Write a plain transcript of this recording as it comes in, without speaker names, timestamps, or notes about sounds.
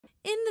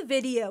In the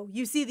video,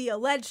 you see the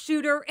alleged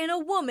shooter and a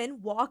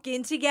woman walk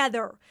in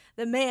together.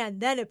 The man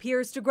then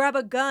appears to grab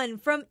a gun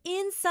from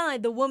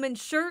inside the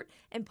woman's shirt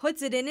and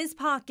puts it in his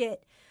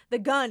pocket. The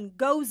gun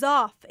goes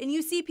off and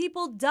you see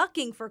people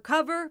ducking for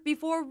cover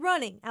before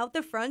running out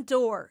the front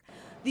door.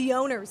 The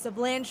owners of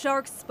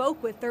Landshark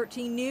spoke with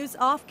 13 News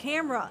off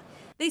camera.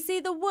 They say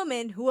the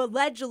woman who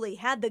allegedly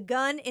had the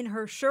gun in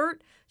her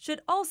shirt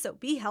should also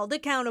be held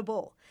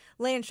accountable.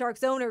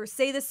 Landshark's owners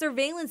say the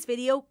surveillance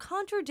video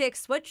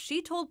contradicts what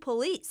she told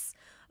police.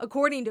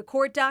 According to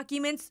court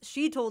documents,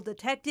 she told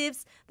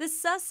detectives the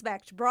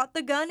suspect brought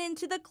the gun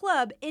into the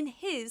club in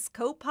his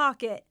coat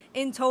pocket.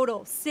 In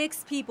total,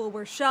 6 people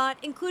were shot,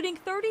 including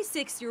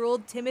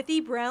 36-year-old Timothy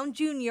Brown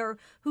Jr.,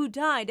 who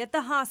died at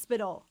the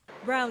hospital.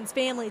 Brown's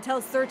family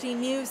tells 13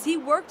 News he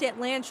worked at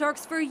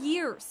Landsharks for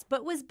years,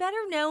 but was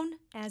better known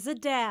as a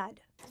dad.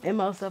 And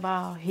most of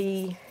all,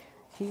 he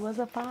was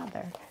a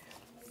father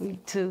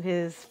to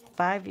his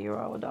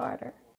 5-year-old daughter.